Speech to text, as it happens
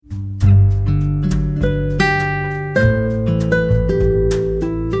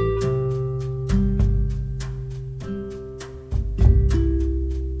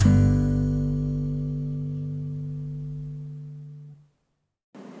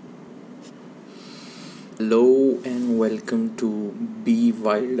Hello and welcome to Be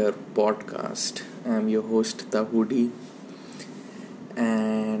Wilder podcast. I'm your host Tahudi,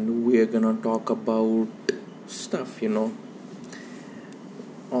 and we are gonna talk about stuff,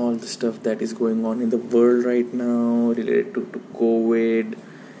 all the stuff that is going on in the world right now related to COVID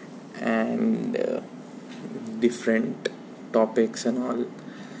and different topics and all.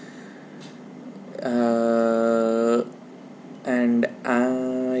 And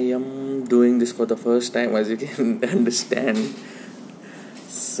I am doing this for the first time, as you can understand.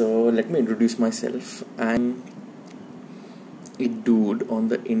 So let me introduce myself. I'm a dude on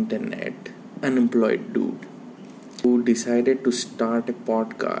the internet, unemployed dude, who decided to start a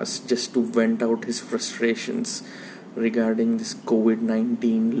podcast just to vent out his frustrations regarding this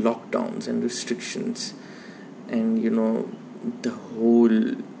COVID-19 lockdowns and restrictions, and the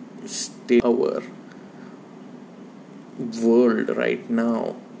whole state of our world right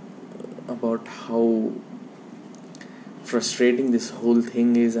now, about how frustrating this whole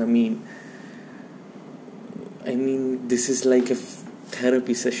thing is. I mean this is like a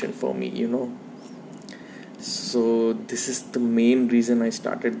therapy session for me. So this is the main reason I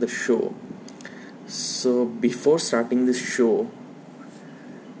started the show. So before starting this show,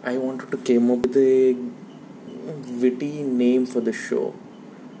 I wanted to came up with a witty name for the show,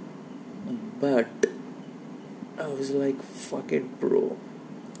 but I was like, fuck it, bro.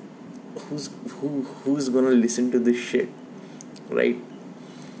 Who's gonna listen to this shit, right?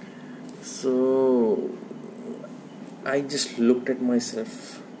 So I just looked at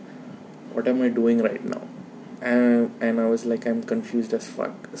myself. What am I doing right now? And I was like, I'm confused as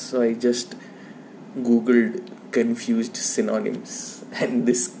fuck. So I just googled confused synonyms, and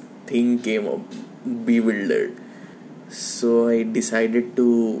this thing came up, bewildered. So I decided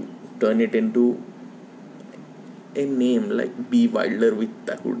to turn it into a name like Be Wilder with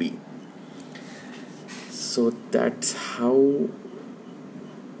Tahudi. So that's how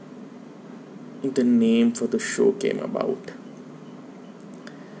the name for the show came about.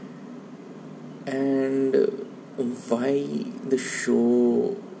 And why the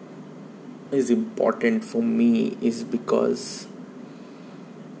show is important for me is because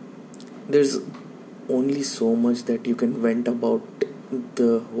there's only so much that you can vent about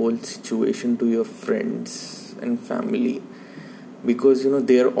the whole situation to your friends and family, because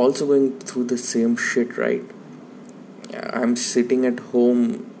they are also going through the same shit, right? I'm sitting at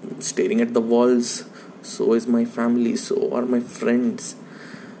home staring at the walls, so is my family, so are my friends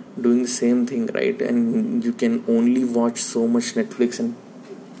doing the same thing, right? And you can only watch so much Netflix and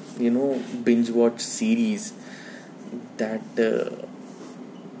binge watch series that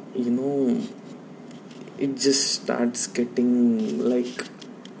it just starts getting like,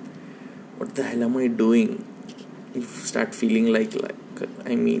 what the hell am I doing? You start feeling like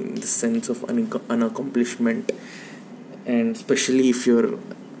the sense of unaccomplishment, and especially if you're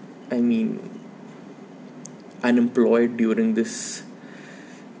unemployed during this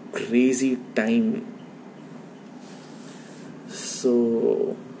crazy time.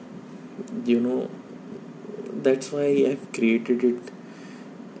 So that's why I've created it,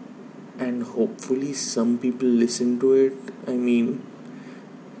 and hopefully some people listen to it,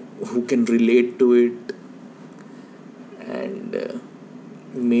 who can relate to it, and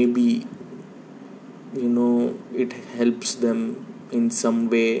maybe it helps them in some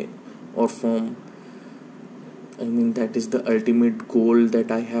way or form. That is the ultimate goal that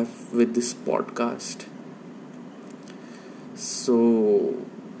I have with this podcast. So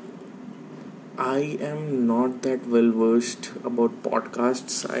I am not that well versed about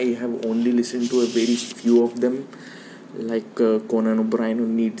podcasts. I have only listened to a very few of them, like Conan O'Brien Who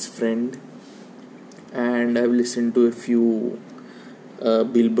Needs Friend, and I've listened to a few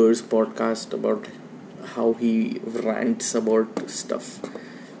Bill Burr's podcast about how he rants about stuff.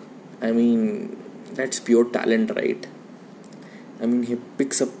 That's pure talent, right? He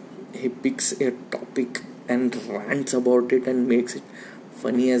picks a topic and rants about it and makes it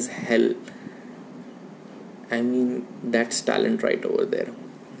funny as hell. That's talent right over there.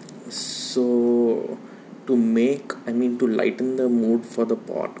 So to lighten the mood for the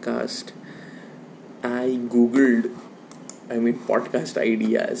podcast, I googled podcast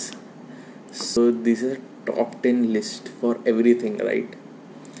ideas. So this is a top 10 list for everything, right?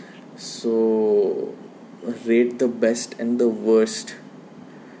 So rate the best and the worst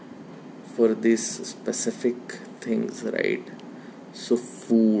for these specific things, right? So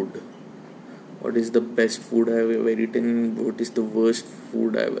food. What is the best food I've ever eaten? What is the worst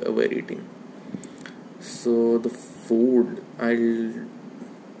food I've ever eaten? So the food,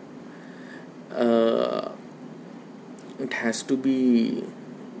 it has to be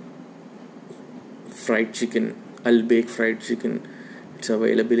fried chicken, Al Bake fried chicken. It's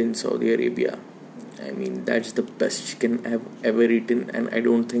available in Saudi Arabia. I mean, that's the best chicken I've ever eaten, and I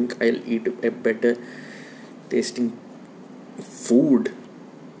don't think I'll eat a better tasting food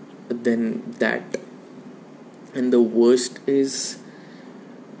than that. And the worst is,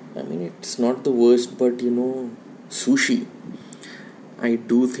 I mean, it's not the worst, but sushi. I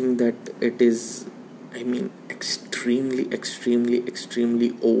do think that it is, I mean, extremely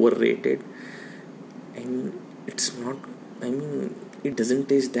overrated. I mean, it's not, I mean, it doesn't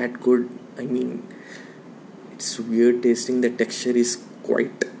taste that good. I mean, it's weird tasting. The texture is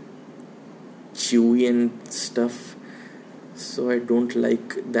quite chewy and stuff. So I don't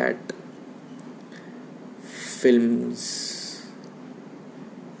like that. Films.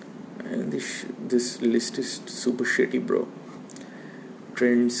 And this list is super shitty, bro.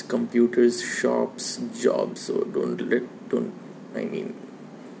 Trends, computers, shops, jobs. So I mean,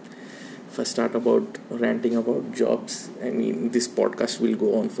 if I start about ranting about jobs, I mean, this podcast will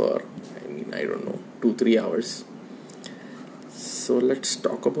go on for, I mean, I don't know, 2-3 hours. So let's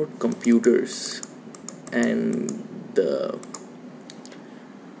talk about computers and the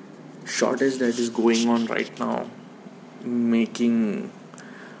shortage that is going on right now, making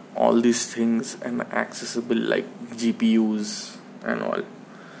all these things and accessible, like GPUs and all,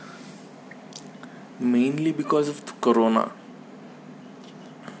 mainly because of the corona.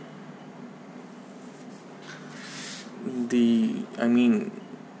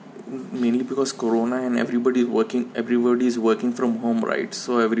 Mainly because corona, and everybody is working from home, right?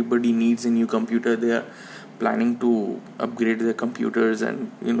 So everybody needs a new computer. They are planning to upgrade their computers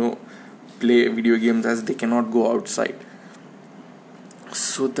and play video games, as they cannot go outside.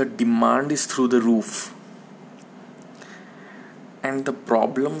 So the demand is through the roof. And the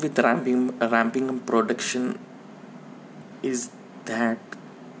problem with ramping up production is that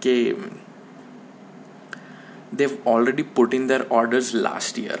they've already put in their orders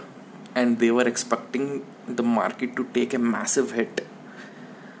last year, and they were expecting the market to take a massive hit.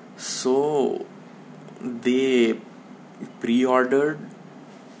 So they pre-ordered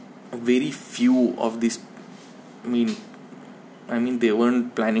very few of these. I mean they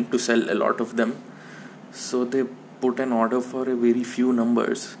weren't planning to sell a lot of them, so they put an order for a very few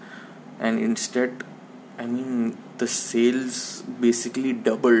numbers, and instead, I mean, the sales basically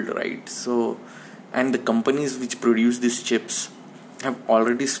doubled, right? So, and the companies which produce these chips have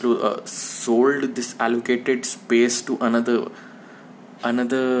already sold this allocated space to another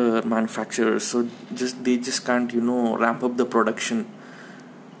manufacturer. So they just can't ramp up the production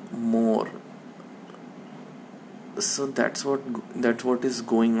more. So that's what is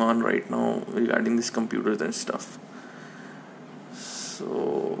going on right now regarding these computers and stuff.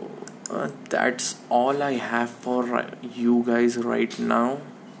 So that's all I have for you guys right now.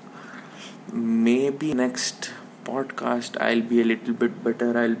 Maybe next podcast I'll be a little bit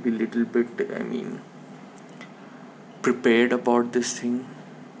better. I'll be a little bit, prepared about this thing.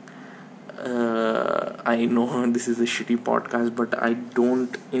 I know this is a shitty podcast, but I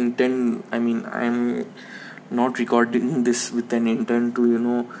don't intend, I'm not recording this with an intent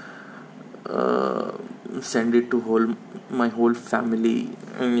to send it to my whole family,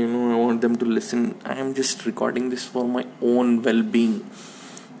 and I want them to listen. I am just recording this for my own well-being,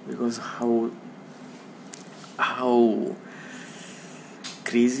 because how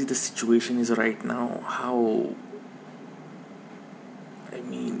crazy the situation is right now, how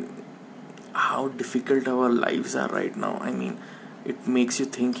difficult our lives are right now. It makes you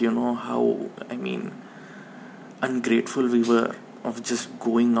think, how ungrateful we were of just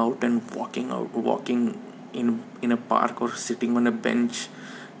going out and walking in a park, or sitting on a bench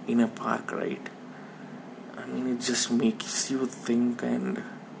in a park, right? It just makes you think, and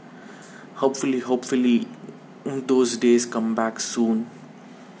hopefully those days come back soon.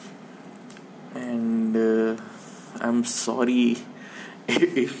 And I'm sorry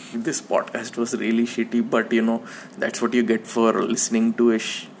if this podcast was really shitty, but that's what you get for listening to a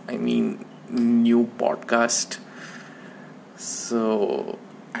new podcast. So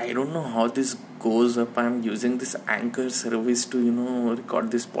I don't know how this goes up. I'm using this Anchor service to record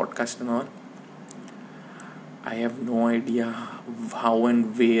this podcast and all. I have no idea how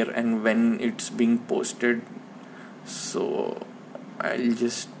and where and when it's being posted. So I'll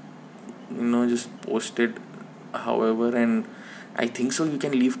just post it however, and I think so you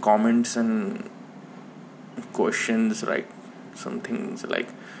can leave comments and questions, right? Some things like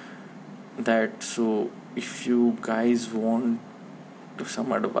that. So if you guys want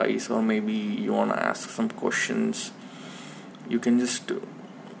some advice, or maybe you want to ask some questions, you can just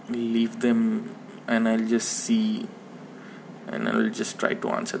leave them, and I'll just see, and I'll just try to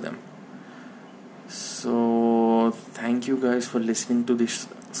answer them. So thank you guys for listening to this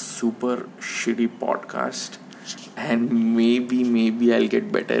super shitty podcast, and maybe I'll get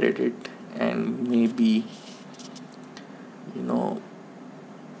better at it, and maybe, you know,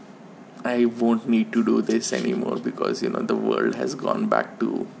 I won't need to do this anymore, because the world has gone back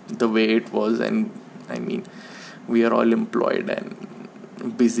to the way it was, and I mean, we are all employed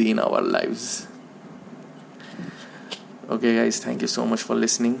and busy in our lives. Okay guys, thank you so much for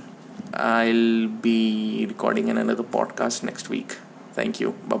listening. I'll be recording in another podcast next week. Thank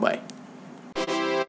you. Bye bye.